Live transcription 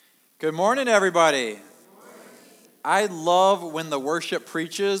Good morning, everybody. I love when the worship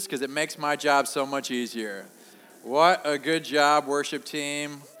preaches because it makes my job so much easier. What a good job, worship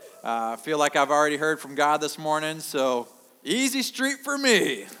team. I feel like I've already heard from God this morning, so easy street for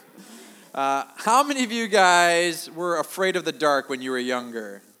me. How many of you guys were afraid of the dark when you were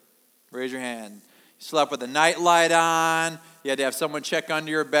younger? Raise your hand. You slept with a night light on. You had to have someone check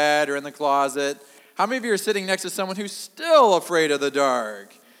under your bed or in the closet. How many of you are sitting next to someone who's still afraid of the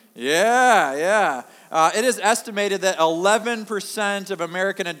dark? Yeah. It is estimated that 11% of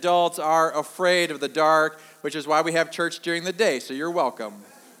American adults are afraid of the dark, which is why we have church during the day, so you're welcome.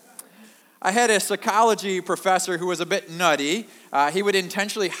 I had a psychology professor who was a bit nutty. He would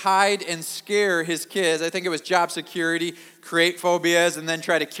intentionally hide and scare his kids. I think it was job security, create phobias, and then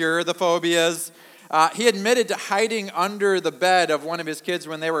try to cure the phobias. He admitted to hiding under the bed of one of his kids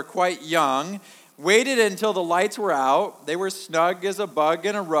when they were quite young, waited until the lights were out, they were snug as a bug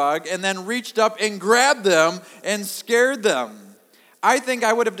in a rug, and then reached up and grabbed them and scared them. I think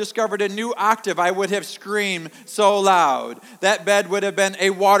I would have discovered a new octave. I would have screamed so loud. That bed would have been a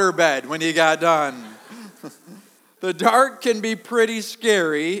water bed when he got done. The dark can be pretty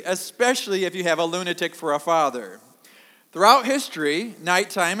scary, especially if you have a lunatic for a father. Throughout history,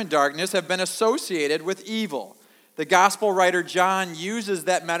 nighttime and darkness have been associated with evil. The gospel writer John uses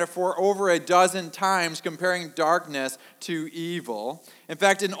that metaphor over a dozen times, comparing darkness to evil. In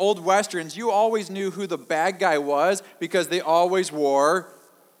fact, in old westerns, you always knew who the bad guy was because they always wore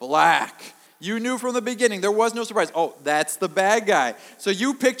black. You knew from the beginning. There was no surprise. Oh, that's the bad guy. So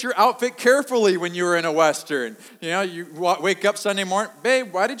you picked your outfit carefully when you were in a western. You know, you wake up Sunday morning,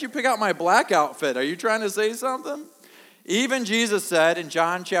 babe, why did you pick out my black outfit? Are you trying to say something? Even Jesus said in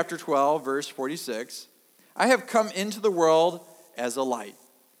John chapter 12, verse 46, I have come into the world as a light,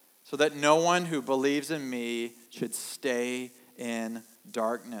 so that no one who believes in me should stay in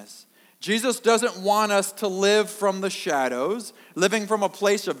darkness. Jesus doesn't want us to live from the shadows, living from a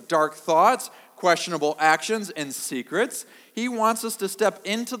place of dark thoughts, questionable actions, and secrets. He wants us to step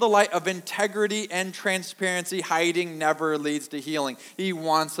into the light of integrity and transparency. Hiding never leads to healing. He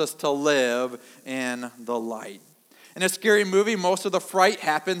wants us to live in the light. In a scary movie, most of the fright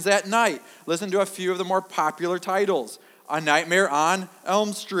happens at night. Listen to a few of the more popular titles. A Nightmare on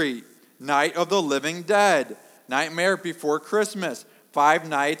Elm Street, Night of the Living Dead, Nightmare Before Christmas, Five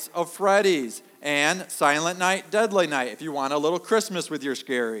Nights of Freddy's, and Silent Night, Deadly Night, if you want a little Christmas with your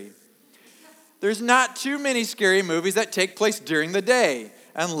scary. There's not too many scary movies that take place during the day,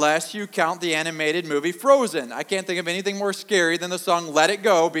 unless you count the animated movie Frozen. I can't think of anything more scary than the song Let It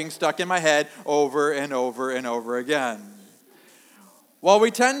Go being stuck in my head over and over and over again. While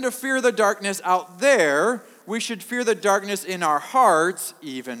we tend to fear the darkness out there, we should fear the darkness in our hearts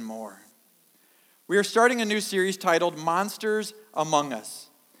even more. We are starting a new series titled Monsters Among Us.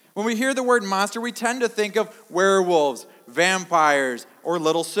 When we hear the word monster, we tend to think of werewolves, vampires, or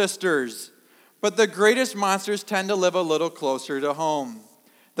little sisters. But the greatest monsters tend to live a little closer to home.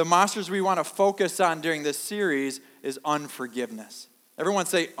 The monsters we want to focus on during this series is unforgiveness. Everyone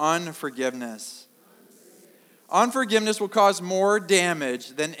say unforgiveness. Unforgiveness will cause more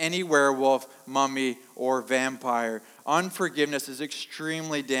damage than any werewolf, mummy, or vampire. Unforgiveness is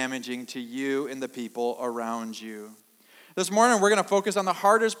extremely damaging to you and the people around you. This morning, we're going to focus on the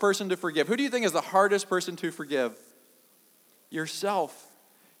hardest person to forgive. Who do you think is the hardest person to forgive? Yourself.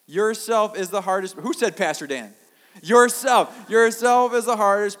 Yourself is the hardest. Who said Pastor Dan? Yourself. Yourself is the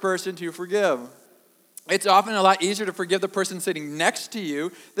hardest person to forgive. It's often a lot easier to forgive the person sitting next to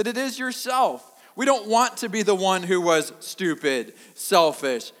you than it is yourself. We don't want to be the one who was stupid,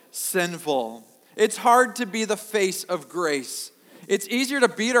 selfish, sinful. It's hard to be the face of grace. It's easier to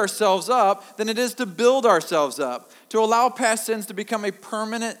beat ourselves up than it is to build ourselves up, to allow past sins to become a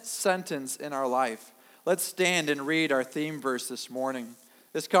permanent sentence in our life. Let's stand and read our theme verse this morning.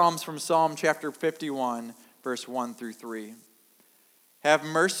 This comes from Psalm chapter 51, verse 1 through 3. Have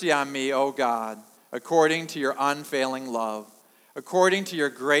mercy on me, O God, according to your unfailing love, according to your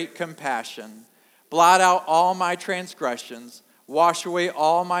great compassion. Blot out all my transgressions, wash away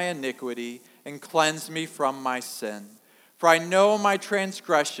all my iniquity, and cleanse me from my sin. For I know my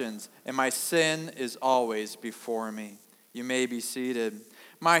transgressions, and my sin is always before me. You may be seated.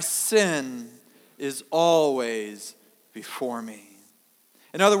 My sin is always before me.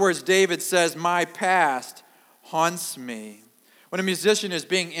 In other words, David says, my past haunts me. When a musician is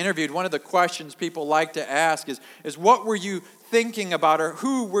being interviewed, one of the questions people like to ask is what were you thinking about, or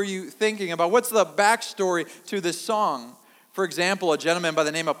who were you thinking about? What's the backstory to this song? For example, a gentleman by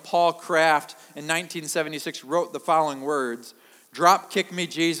the name of Paul Kraft in 1976 wrote the following words, drop kick me,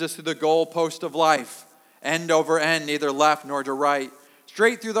 Jesus, through the goalpost of life, end over end, neither left nor to right.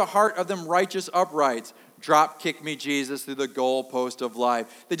 Straight through the heart of them righteous uprights. Drop kick me, Jesus, through the goalpost of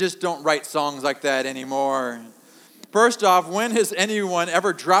life. They just don't write songs like that anymore. First off, when has anyone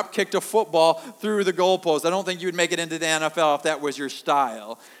ever drop kicked a football through the goalpost? I don't think you would make it into the NFL if that was your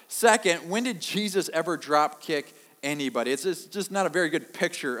style. Second, when did Jesus ever drop kick anybody? It's just not a very good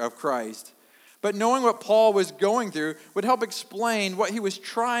picture of Christ. But knowing what Paul was going through would help explain what he was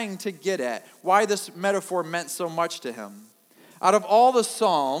trying to get at, why this metaphor meant so much to him. Out of all the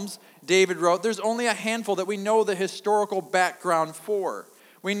Psalms David wrote, there's only a handful that we know the historical background for.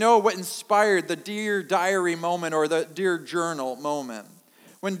 We know what inspired the Dear Diary moment or the Dear Journal moment.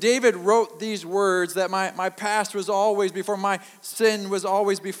 When David wrote these words that my past was always before, my sin was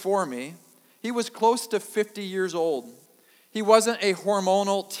always before me, he was close to 50 years old. He wasn't a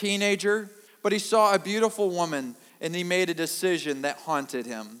hormonal teenager, but he saw a beautiful woman and he made a decision that haunted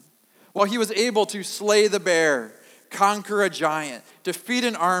him. While he was able to slay the bear, conquer a giant, defeat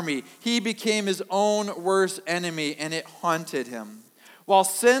an army, he became his own worst enemy and it haunted him. While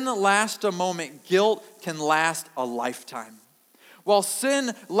sin lasts a moment, guilt can last a lifetime. While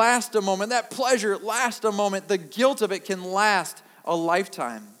sin lasts a moment, that pleasure lasts a moment, the guilt of it can last a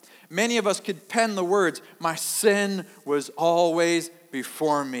lifetime. Many of us could pen the words, my sin was always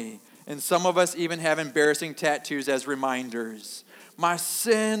before me. And some of us even have embarrassing tattoos as reminders. My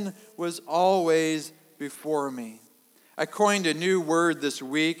sin was always before me. I coined a new word this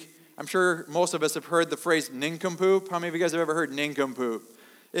week. I'm sure most of us have heard the phrase nincompoop. How many of you guys have ever heard nincompoop?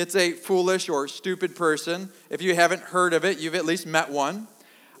 It's a foolish or stupid person. If you haven't heard of it, you've at least met one.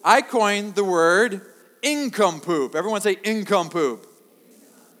 I coined the word income poop. Everyone say income poop.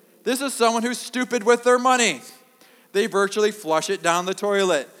 This is someone who's stupid with their money. They virtually flush it down the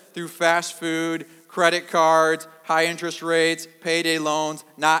toilet through fast food, credit cards, high interest rates, payday loans,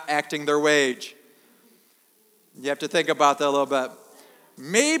 not acting their wage. You have to think about that a little bit.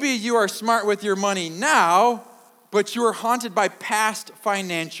 Maybe you are smart with your money now, but you are haunted by past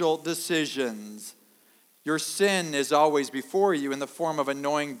financial decisions. Your sin is always before you in the form of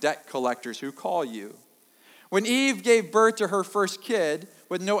annoying debt collectors who call you. When Eve gave birth to her first kid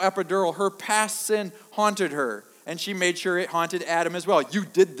with no epidural, her past sin haunted her, and she made sure it haunted Adam as well. You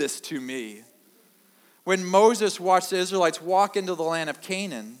did this to me. When Moses watched the Israelites walk into the land of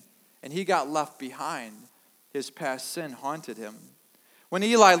Canaan, and he got left behind, his past sin haunted him. When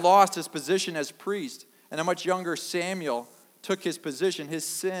Eli lost his position as priest, and a much younger Samuel took his position, his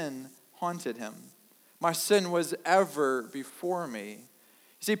sin haunted him. My sin was ever before me.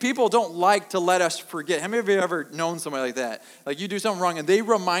 You see, people don't like to let us forget. How many of you have ever known somebody like that? Like you do something wrong and they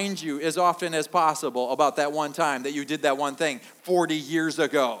remind you as often as possible about that one time that you did that one thing 40 years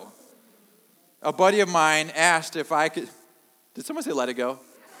ago. A buddy of mine asked if I could, did someone say let it go?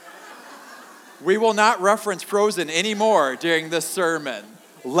 We will not reference Frozen anymore during this sermon.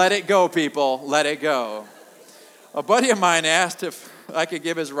 Let it go, people. Let it go. A buddy of mine asked if I could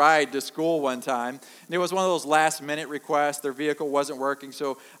give his ride to school one time. And it was one of those last-minute requests. Their vehicle wasn't working,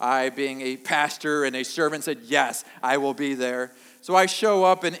 so I, being a pastor and a servant, said, yes, I will be there. So I show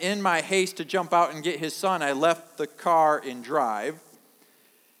up, and in my haste to jump out and get his son, I left the car in drive.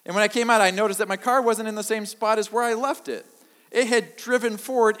 And when I came out, I noticed that my car wasn't in the same spot as where I left it. It had driven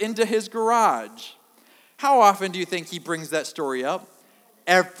forward into his garage. How often do you think he brings that story up?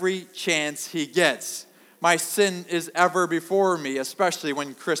 Every chance he gets. My sin is ever before me, especially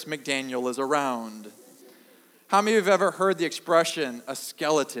when Chris McDaniel is around. How many of you have ever heard the expression, a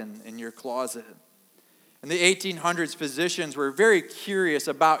skeleton in your closet? In the 1800s, physicians were very curious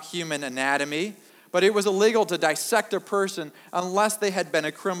about human anatomy, but it was illegal to dissect a person unless they had been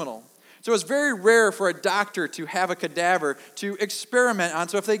a criminal. So it was very rare for a doctor to have a cadaver to experiment on.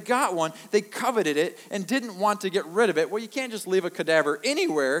 So if they got one, they coveted it and didn't want to get rid of it. Well, you can't just leave a cadaver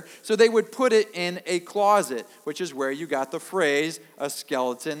anywhere, so they would put it in a closet, which is where you got the phrase, a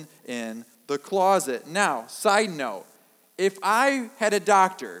skeleton in the closet. Now, side note, if I had a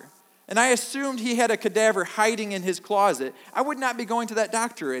doctor and I assumed he had a cadaver hiding in his closet, I would not be going to that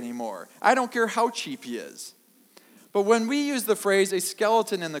doctor anymore. I don't care how cheap he is. But when we use the phrase, a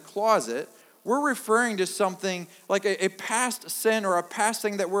skeleton in the closet, we're referring to something like a past sin or a past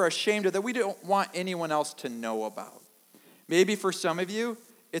thing that we're ashamed of that we don't want anyone else to know about. Maybe for some of you,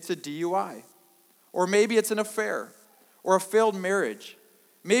 it's a DUI. Or maybe it's an affair or a failed marriage.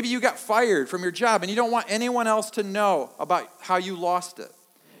 Maybe you got fired from your job and you don't want anyone else to know about how you lost it.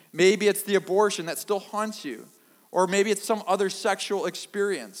 Maybe it's the abortion that still haunts you. Or maybe it's some other sexual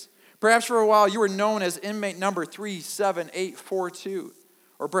experience. Perhaps for a while you were known as inmate number 37842.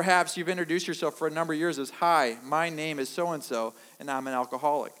 Or perhaps you've introduced yourself for a number of years as, hi, my name is so-and-so, and I'm an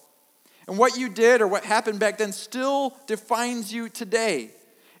alcoholic. And what you did or what happened back then still defines you today.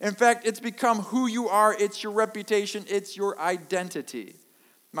 In fact, it's become who you are. It's your reputation. It's your identity.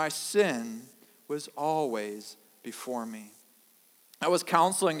 My sin was always before me. I was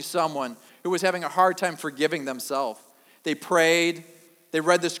counseling someone who was having a hard time forgiving themselves. They prayed. They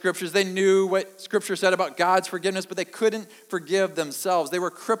read the scriptures. They knew what scripture said about God's forgiveness, but they couldn't forgive themselves. They were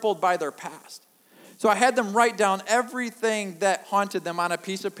crippled by their past. So I had them write down everything that haunted them on a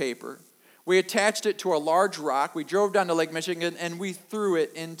piece of paper. We attached it to a large rock. We drove down to Lake Michigan, and we threw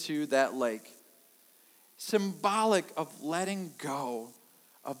it into that lake. Symbolic of letting go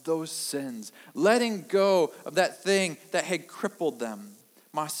of those sins, letting go of that thing that had crippled them.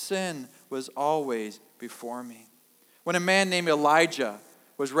 My sin was always before me. When a man named Elijah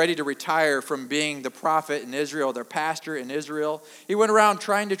was ready to retire from being the prophet in Israel, their pastor in Israel, he went around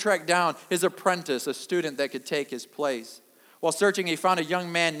trying to track down his apprentice, a student that could take his place. While searching, he found a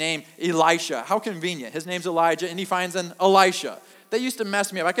young man named Elisha. How convenient. His name's Elijah, and he finds an Elisha. That used to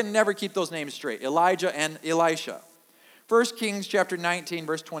mess me up. I could never keep those names straight, Elijah and Elisha. 1 Kings chapter 19,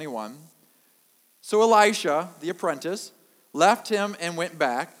 verse 21. So Elisha, the apprentice, left him and went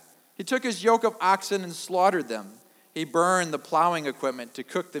back. He took his yoke of oxen and slaughtered them. He burned the plowing equipment to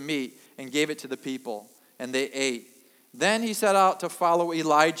cook the meat and gave it to the people, and they ate. Then he set out to follow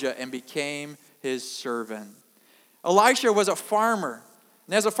Elijah and became his servant. Elisha was a farmer,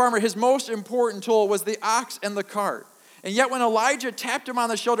 and as a farmer, his most important tool was the ox and the cart. And yet when Elijah tapped him on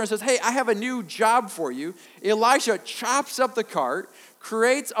the shoulder and says, hey, I have a new job for you, Elisha chops up the cart,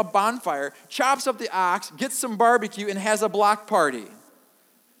 creates a bonfire, chops up the ox, gets some barbecue, and has a block party.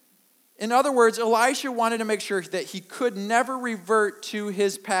 In other words, Elisha wanted to make sure that he could never revert to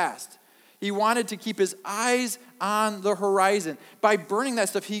his past. He wanted to keep his eyes on the horizon. By burning that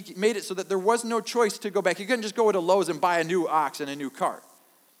stuff, he made it so that there was no choice to go back. He couldn't just go to Lowe's and buy a new ox and a new cart.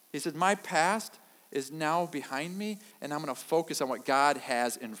 He said, my past is now behind me, and I'm going to focus on what God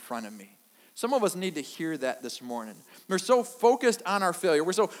has in front of me. Some of us need to hear that this morning. We're so focused on our failure.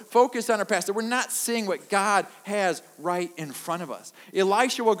 We're so focused on our past that we're not seeing what God has right in front of us.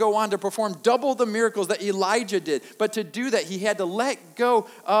 Elisha will go on to perform double the miracles that Elijah did. But to do that, he had to let go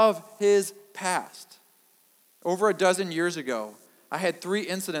of his past. Over a dozen years ago, I had 3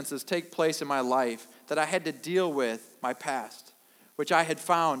 incidences take place in my life that I had to deal with my past, which I had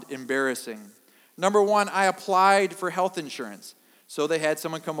found embarrassing. Number 1, I applied for health insurance. So they had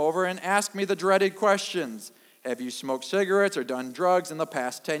someone come over and ask me the dreaded questions. Have you smoked cigarettes or done drugs in the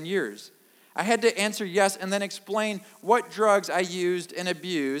past 10 years? I had to answer yes and then explain what drugs I used and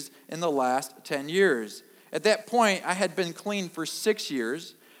abused in the last 10 years. At that point, I had been clean for 6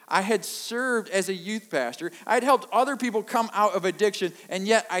 years. I had served as a youth pastor. I had helped other people come out of addiction, and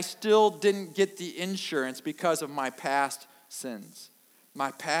yet I still didn't get the insurance because of my past sins.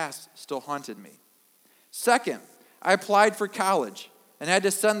 My past still haunted me. Second, I applied for college and had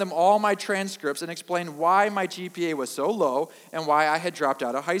to send them all my transcripts and explain why my GPA was so low and why I had dropped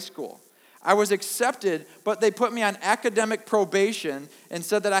out of high school. I was accepted, but they put me on academic probation and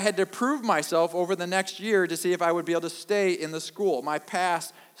said that I had to prove myself over the next year to see if I would be able to stay in the school. My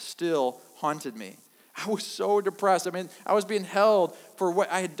past still haunted me. I was so depressed. I was being held for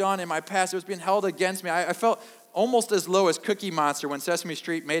what I had done in my past. It was being held against me. I felt almost as low as Cookie Monster when Sesame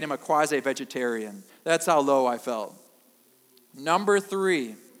Street made him a quasi-vegetarian. That's how low I felt. Number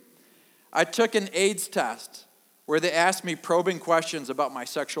 3, I took an AIDS test where they asked me probing questions about my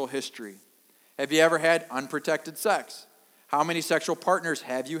sexual history. Have you ever had unprotected sex? How many sexual partners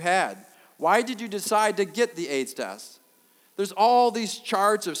have you had? Why did you decide to get the AIDS test? There's all these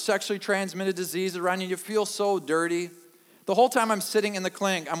charts of sexually transmitted diseases around you. You feel so dirty. The whole time I'm sitting in the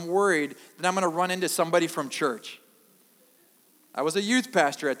clinic, I'm worried that I'm going to run into somebody from church. I was a youth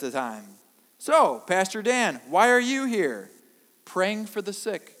pastor at the time. So, Pastor Dan, why are you here? Praying for the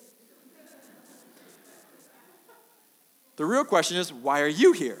sick. The real question is, why are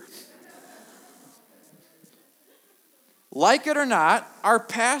you here? Like it or not, our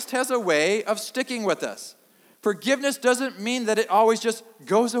past has a way of sticking with us. Forgiveness doesn't mean that it always just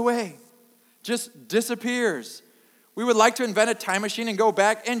goes away, just disappears. We would like to invent a time machine and go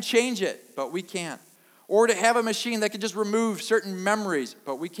back and change it, but we can't. Or to have a machine that can just remove certain memories,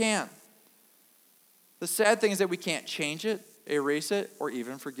 but we can't. The sad thing is that we can't change it, erase it, or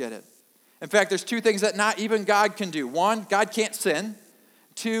even forget it. In fact, there's 2 things that not even God can do. 1, God can't sin.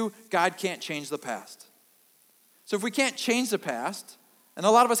 2, God can't change the past. So if we can't change the past, and a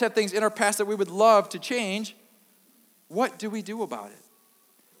lot of us have things in our past that we would love to change, what do we do about it?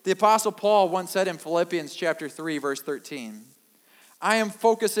 The Apostle Paul once said in Philippians chapter 3, verse 13, I am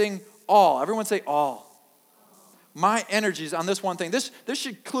focusing all, everyone say all, my energies on this one thing. This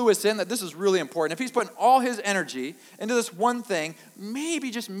should clue us in that this is really important. If he's putting all his energy into this one thing,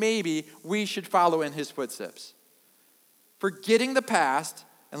 maybe, just maybe, we should follow in his footsteps. Forgetting the past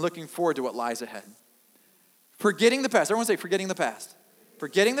and looking forward to what lies ahead. Forgetting the past. Everyone say, forgetting the past.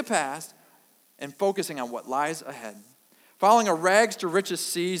 Forgetting the past and focusing on what lies ahead. Following a rags to riches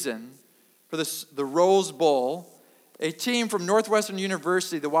season for the Rose Bowl, a team from Northwestern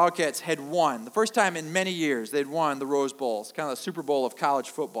University, the Wildcats, had won. The first time in many years they'd won the Rose Bowl. It's kind of the Super Bowl of college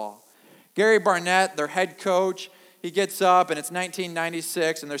football. Gary Barnett, their head coach, he gets up, and it's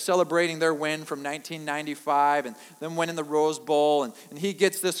 1996, and they're celebrating their win from 1995 and them winning the Rose Bowl. And he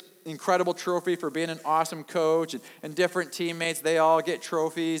gets this incredible trophy for being an awesome coach, and different teammates, they all get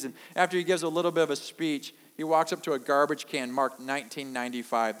trophies. And after he gives a little bit of a speech, he walks up to a garbage can marked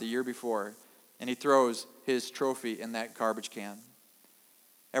 1995, the year before, and he throws his trophy in that garbage can.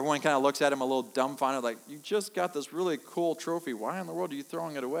 Everyone kind of looks at him a little dumbfounded, like, you just got this really cool trophy. Why in the world are you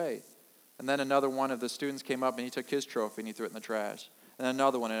throwing it away? And then another one of the students came up and he took his trophy and he threw it in the trash. And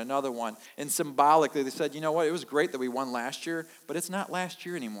another one and another one. And symbolically they said, you know what, it was great that we won last year, but it's not last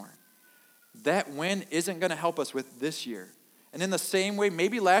year anymore. That win isn't going to help us with this year. And in the same way,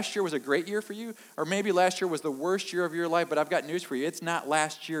 maybe last year was a great year for you, or maybe last year was the worst year of your life, but I've got news for you. It's not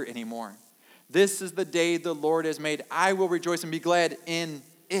last year anymore. This is the day the Lord has made. I will rejoice and be glad in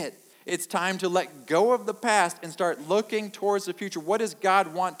it. It's time to let go of the past and start looking towards the future. What does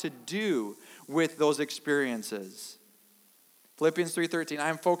God want to do with those experiences? Philippians 3:13, I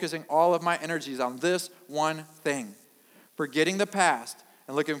am focusing all of my energies on this one thing, forgetting the past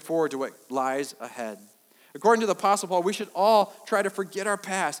and looking forward to what lies ahead. According to the Apostle Paul, we should all try to forget our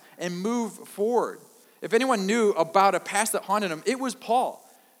past and move forward. If anyone knew about a past that haunted him, it was Paul.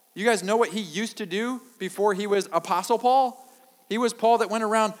 You guys know what he used to do before he was Apostle Paul? He was Paul that went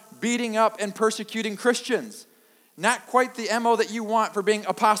around beating up and persecuting Christians. Not quite the MO that you want for being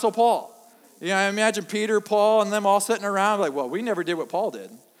Apostle Paul. You know, I imagine Peter, Paul, and them all sitting around like, well, we never did what Paul did.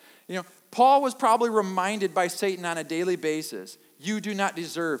 You know, Paul was probably reminded by Satan on a daily basis, you do not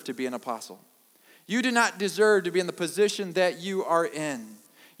deserve to be an apostle. You do not deserve to be in the position that you are in.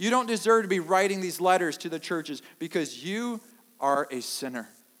 You don't deserve to be writing these letters to the churches because you are a sinner.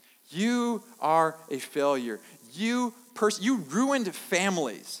 You are a failure. You ruined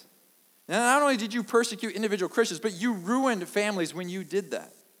families. And not only did you persecute individual Christians, but you ruined families when you did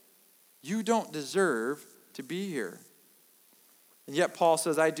that. You don't deserve to be here. And yet Paul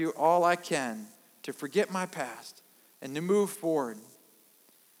says, I do all I can to forget my past and to move forward.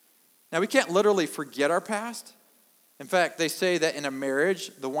 Now, we can't literally forget our past. In fact, they say that in a marriage,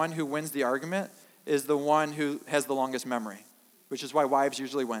 the one who wins the argument is the one who has the longest memory, which is why wives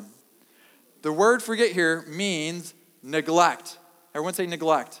usually win. The word forget here means neglect. Everyone say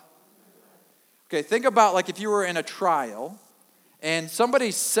neglect. Okay, think about like if you were in a trial and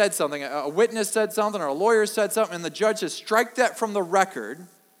somebody said something, a witness said something or a lawyer said something, and the judge says, strike that from the record.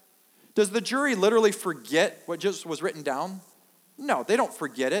 Does the jury literally forget what just was written down? No, they don't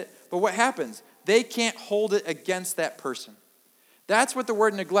forget it. But what happens? They can't hold it against that person. That's what the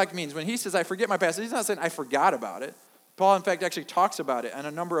word neglect means. When he says, I forget my past, he's not saying I forgot about it. Paul, in fact, actually talks about it on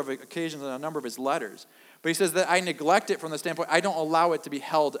a number of occasions in a number of his letters. But he says that I neglect it from the standpoint, I don't allow it to be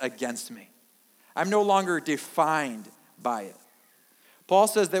held against me. I'm no longer defined by it. Paul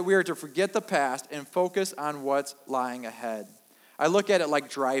says that we are to forget the past and focus on what's lying ahead. I look at it like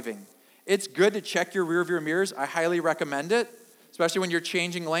driving. It's good to check your rearview mirrors. I highly recommend it, especially when you're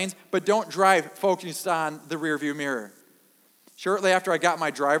changing lanes. But don't drive focused on the rearview mirror. Shortly after I got my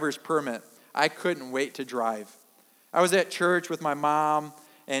driver's permit, I couldn't wait to drive. I was at church with my mom,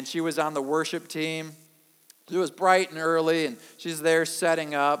 and she was on the worship team. It was bright and early, and she's there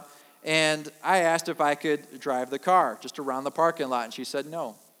setting up. And I asked if I could drive the car just around the parking lot, and she said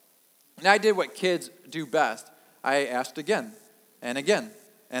no. And I did what kids do best. I asked again, and again,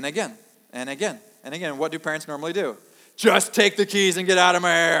 and again, and again, and again. What do parents normally do? Just take the keys and get out of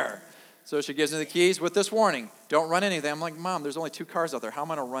my hair. So she gives me the keys with this warning. Don't run into anything. I'm like, Mom, there's only 2 cars out there. How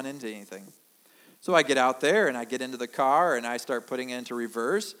am I going to run into anything? So I get out there, and I get into the car, and I start putting it into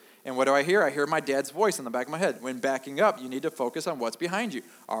reverse. And what do I hear? I hear my dad's voice in the back of my head. When backing up, you need to focus on what's behind you.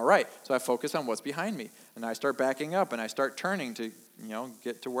 All right. So I focus on what's behind me. And I start backing up, and I start turning to,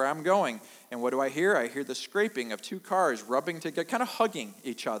 get to where I'm going. And what do I hear? I hear the scraping of 2 cars rubbing together, kind of hugging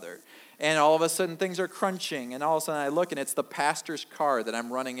each other. And all of a sudden, things are crunching. And all of a sudden, I look, and it's the pastor's car that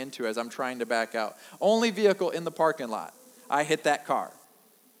I'm running into as I'm trying to back out. Only vehicle in the parking lot. I hit that car.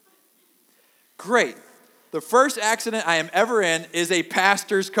 Great. The first accident I am ever in is a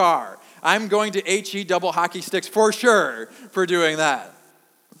pastor's car. I'm going to HE double hockey sticks for sure for doing that.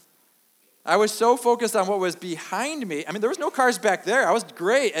 I was so focused on what was behind me. I mean, there was no cars back there. I was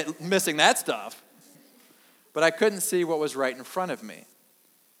great at missing that stuff. But I couldn't see what was right in front of me.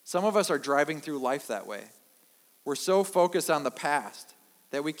 Some of us are driving through life that way. We're so focused on the past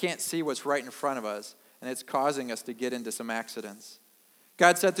that we can't see what's right in front of us, and it's causing us to get into some accidents.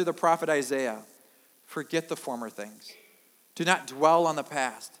 God said through the prophet Isaiah, forget the former things. Do not dwell on the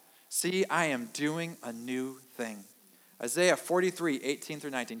past. See, I am doing a new thing. Isaiah 43, 18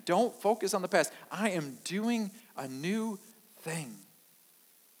 through 19. Don't focus on the past. I am doing a new thing.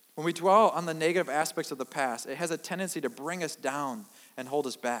 When we dwell on the negative aspects of the past, it has a tendency to bring us down and hold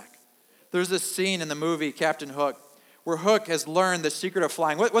us back. There's this scene in the movie Captain Hook where Hook has learned the secret of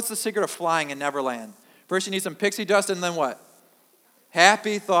flying. What's the secret of flying in Neverland? First you need some pixie dust and then what?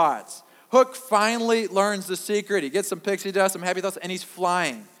 Happy thoughts. Hook finally learns the secret. He gets some pixie dust, some happy thoughts, and he's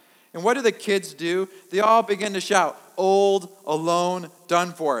flying. And what do the kids do? They all begin to shout, old, alone,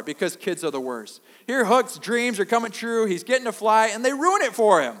 done for, because kids are the worst. Here Hook's dreams are coming true. He's getting to fly, and they ruin it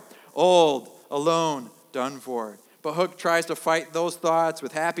for him. Old, alone, done for. But Hook tries to fight those thoughts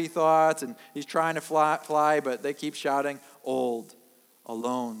with happy thoughts, and he's trying to fly, but they keep shouting, old,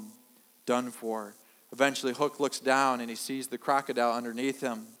 alone, done for. Eventually, Hook looks down, and he sees the crocodile underneath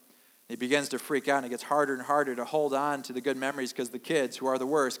him. He begins to freak out, and it gets harder and harder to hold on to the good memories because the kids, who are the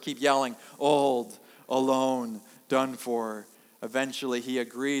worst, keep yelling, old, alone, done for. Eventually, he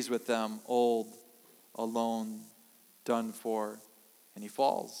agrees with them, old, alone, done for, and he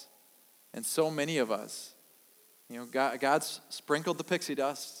falls. And so many of us, God's sprinkled the pixie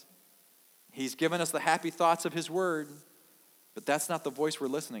dust. He's given us the happy thoughts of his word, but that's not the voice we're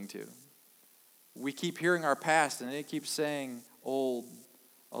listening to. We keep hearing our past, and it keeps saying, old,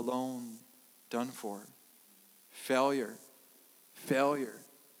 alone, done for. Failure, failure,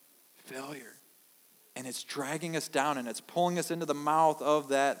 failure. And it's dragging us down, and it's pulling us into the mouth of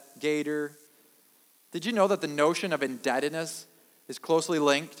that gator. Did you know that the notion of indebtedness is closely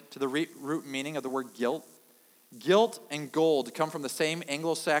linked to the root meaning of the word guilt? Guilt and gold come from the same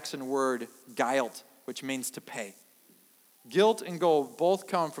Anglo-Saxon word, gailt, which means to pay. Guilt and gold both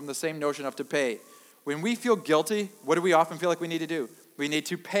come from the same notion of to pay. When we feel guilty, what do we often feel like we need to do? We need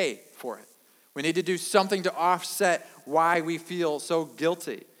to pay for it. We need to do something to offset why we feel so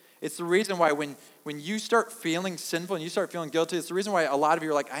guilty. It's the reason why when you start feeling sinful and you start feeling guilty, it's the reason why a lot of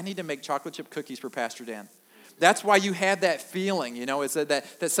you are like, I need to make chocolate chip cookies for Pastor Dan. That's why you had that feeling, it's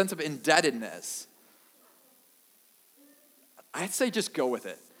that sense of indebtedness. I'd say just go with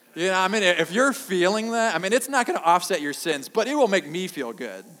it. If you're feeling that, it's not going to offset your sins, but it will make me feel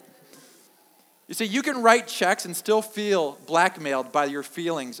good. You see, you can write checks and still feel blackmailed by your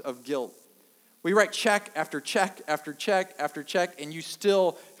feelings of guilt. We write check after check after check after check, and you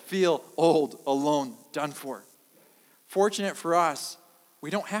still feel old, alone, done for. Fortunate for us, we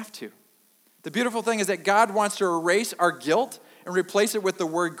don't have to. The beautiful thing is that God wants to erase our guilt and replace it with the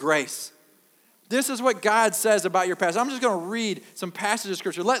word grace. This is what God says about your past. I'm just going to read some passages of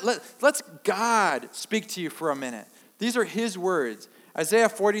Scripture. Let's God speak to you for a minute. These are his words. Isaiah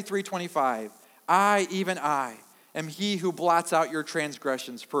 43:25. I, even I, am he who blots out your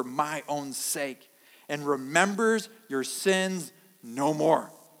transgressions for my own sake and remembers your sins no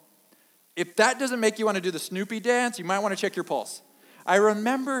more. If that doesn't make you want to do the Snoopy dance, you might want to check your pulse. I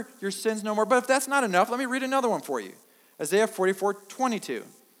remember your sins no more. But if that's not enough, let me read another one for you. Isaiah 44:22.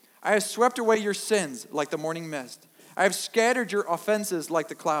 I have swept away your sins like the morning mist. I have scattered your offenses like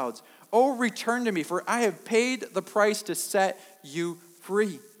the clouds. Oh, return to me, for I have paid the price to set you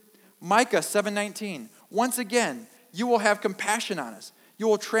free. Micah 7:19. Once again, you will have compassion on us. You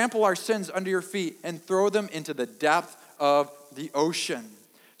will trample our sins under your feet and throw them into the depth of the ocean.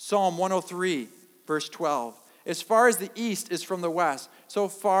 Psalm 103, verse 12. As far as the east is from the west, so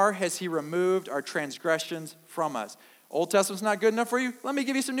far has he removed our transgressions from us. Old Testament's not good enough for you? Let me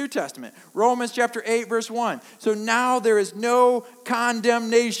give you some New Testament. Romans chapter 8, verse 1. So now there is no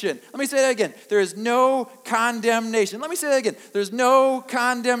condemnation. Let me say that again. There is no condemnation. Let me say that again. There's no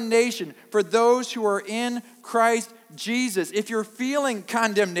condemnation for those who are in Christ Jesus. If you're feeling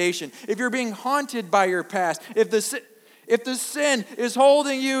condemnation, if you're being haunted by your past, if the sin is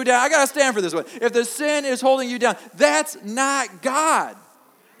holding you down, I got to stand for this one. If the sin is holding you down, that's not God.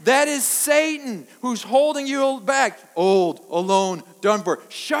 That is Satan who's holding you back. Old, alone, done for.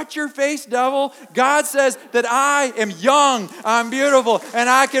 Shut your face, devil. God says that I am young, I'm beautiful, and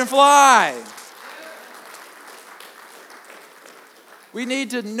I can fly. We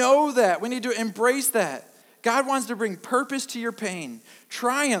need to know that. We need to embrace that. God wants to bring purpose to your pain,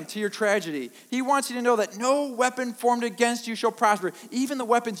 triumph to your tragedy. He wants you to know that no weapon formed against you shall prosper, even the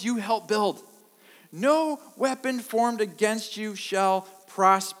weapons you helped build. No weapon formed against you shall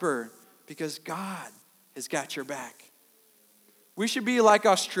prosper because God has got your back. We should be like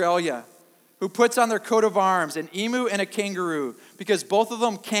Australia, who puts on their coat of arms an emu and a kangaroo because both of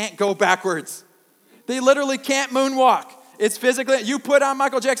them can't go backwards. They literally can't moonwalk. It's physically, you put on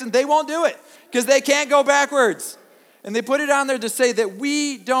Michael Jackson, they won't do it because they can't go backwards. And they put it on there to say that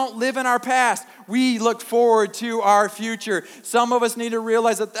we don't live in our past. We look forward to our future. Some of us need to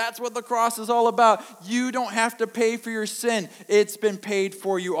realize that that's what the cross is all about. You don't have to pay for your sin. It's been paid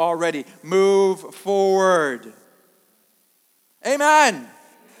for you already. Move forward. Amen.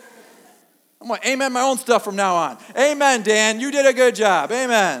 I'm going to amen my own stuff from now on. Amen, Dan. You did a good job.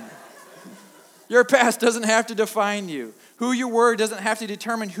 Amen. Your past doesn't have to define you. Who you were doesn't have to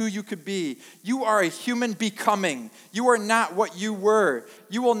determine who you could be. You are a human becoming. You are not what you were.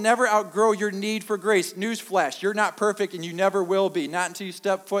 You will never outgrow your need for grace. Newsflash, you're not perfect and you never will be, not until you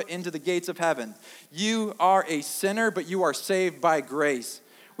step foot into the gates of heaven. You are a sinner, but you are saved by grace.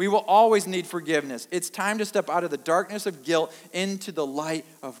 We will always need forgiveness. It's time to step out of the darkness of guilt into the light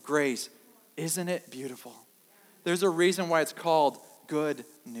of grace. Isn't it beautiful? There's a reason why it's called good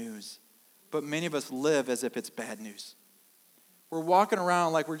news. But many of us live as if it's bad news. We're walking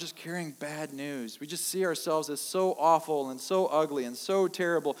around like we're just carrying bad news. We just see ourselves as so awful and so ugly and so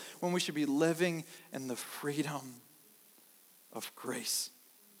terrible when we should be living in the freedom of grace.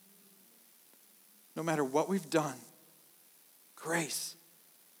 No matter what we've done, grace.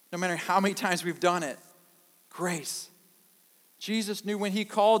 No matter how many times we've done it, grace. Jesus knew when he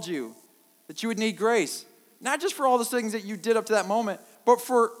called you that you would need grace. Not just for all the things that you did up to that moment, but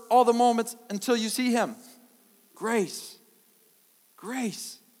for all the moments until you see him. Grace.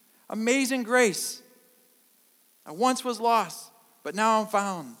 Grace. Amazing grace. I once was lost, but now I'm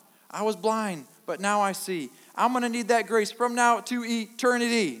found. I was blind, but now I see. I'm going to need that grace from now to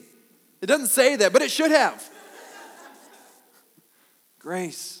eternity. It doesn't say that, but it should have.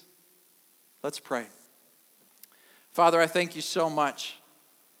 Grace. Let's pray. Father, I thank you so much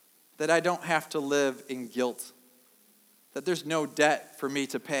that I don't have to live in guilt, that there's no debt for me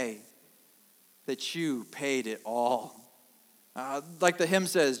to pay, that you paid it all. Like the hymn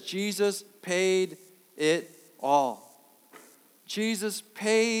says, Jesus paid it all. Jesus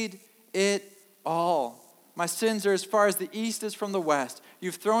paid it all. My sins are as far as the east is from the west.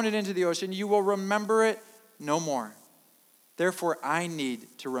 You've thrown it into the ocean. You will remember it no more. Therefore, I need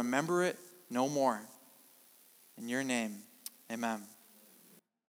to remember it no more. In your name, amen.